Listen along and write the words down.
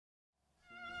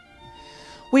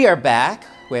We are back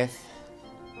with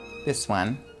this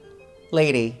one.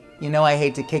 Lady, you know I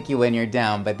hate to kick you when you're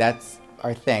down, but that's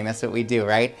our thing. That's what we do,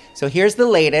 right? So here's the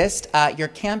latest. Your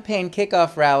campaign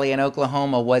kickoff rally in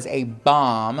Oklahoma was a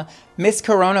bomb. Miss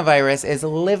Coronavirus is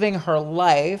living her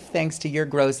life thanks to your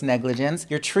gross negligence.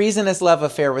 Your treasonous love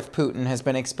affair with Putin has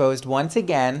been exposed once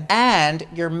again, and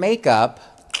your makeup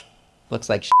looks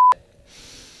like shit.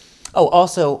 Oh,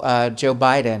 also, Joe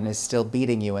Biden is still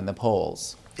beating you in the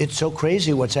polls. It's so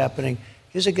crazy what's happening.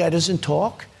 Here's a guy who doesn't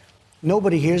talk.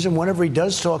 Nobody hears him. Whenever he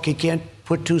does talk, he can't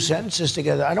put two sentences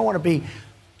together. I don't want to be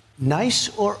nice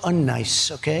or unnice,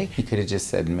 okay? He could have just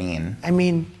said mean. I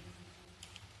mean,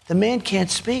 the man can't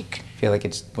speak. I feel like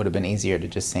it would have been easier to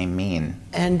just say mean.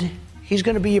 And he's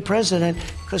going to be your president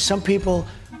because some people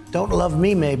don't love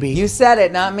me, maybe. You said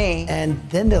it, not me. And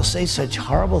then they'll say such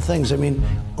horrible things. I mean,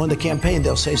 on the campaign,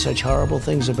 they'll say such horrible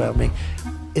things about me.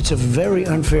 It's a very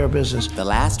unfair business. The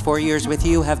last 4 years with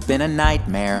you have been a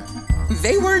nightmare.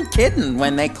 They weren't kidding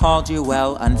when they called you,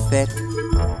 well, unfit.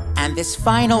 And this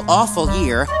final awful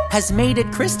year has made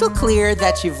it crystal clear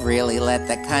that you've really let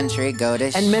the country go to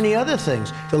And many other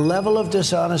things. The level of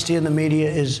dishonesty in the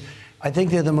media is, I think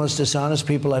they're the most dishonest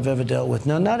people I've ever dealt with.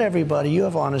 Now, not everybody. You're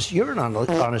an honest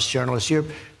journalist. You're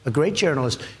a great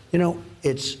journalist. You know,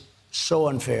 it's so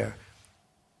unfair.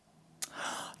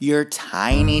 Your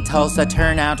tiny Tulsa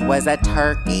turnout was a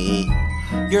turkey.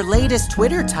 Your latest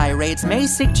Twitter tirades may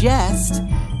suggest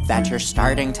that you're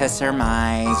starting to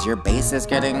surmise your base is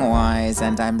getting wise,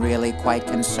 and I'm really quite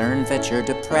concerned that you're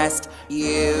depressed.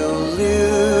 You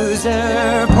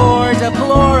loser, poor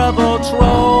deplorable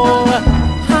troll.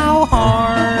 How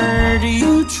hard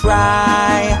you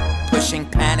try, pushing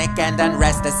panic and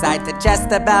unrest aside to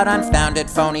just about unfounded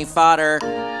phony fodder.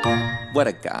 What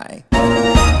a guy.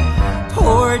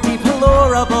 Poor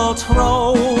deplorable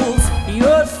trolls,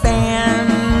 your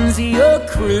fans, your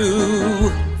crew.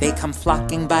 They come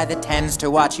flocking by the tens to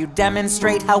watch you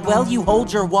demonstrate how well you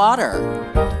hold your water.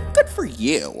 Good for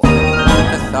you.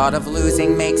 The thought of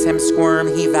losing makes him squirm.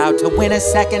 He vowed to win a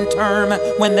second term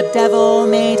when the devil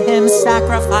made him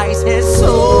sacrifice his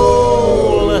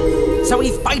soul. So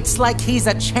he fights like he's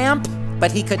a champ, but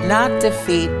he could not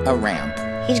defeat a ramp.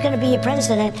 He's gonna be your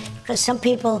president because some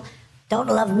people don't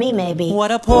love me, maybe.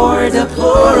 What a poor,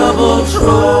 deplorable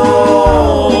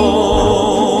troll.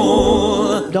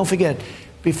 Don't forget,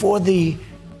 before the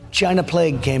China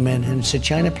plague came in, and it's a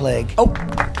China plague. Oh.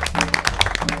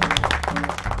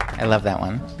 I love that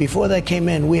one. Before that came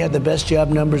in, we had the best job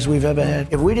numbers we've ever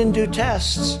had. If we didn't do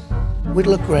tests, we'd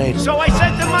look great. So I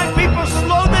said to my people,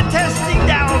 slow the testing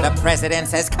down. The president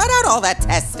says, cut out all that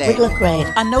testing. We'd look great.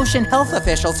 A notion health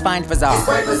officials find bizarre.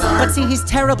 But see, he's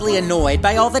terribly annoyed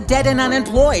by all the dead and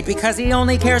unemployed because he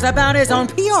only cares about his own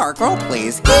PR. Girl,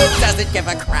 please. He doesn't give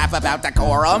a crap about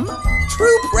decorum.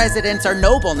 True presidents are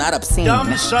noble, not obscene.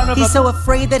 Dumb son of He's so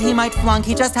afraid that he might flunk,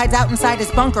 he just hides out inside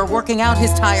his bunker working out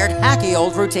his tired, hacky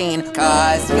old routine.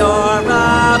 Cause you're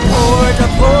a poor,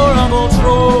 deplorable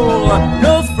troll.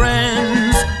 No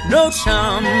friends, no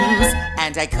chums.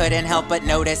 And I couldn't help but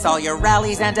notice all your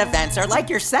rallies and events are like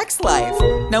your sex life.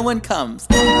 No one comes.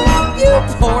 You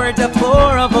poor,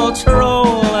 deplorable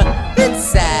troll. It's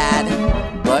sad,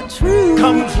 but true.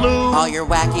 Come flu. All your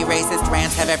wacky racist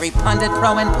rants have every pundit,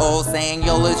 pro, and poll saying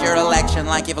you'll lose your election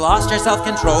like you've lost your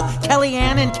self-control.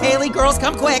 Kellyanne and Kaylee, girls,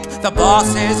 come quick. The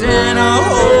boss is in a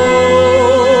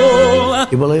hole.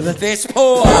 You believe it? This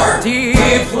poor,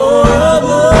 deplorable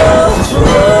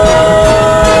troll.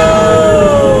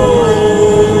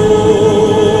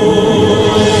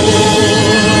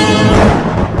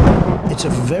 It's a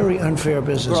very unfair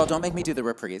business. Girl, don't make me do the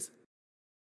reprise.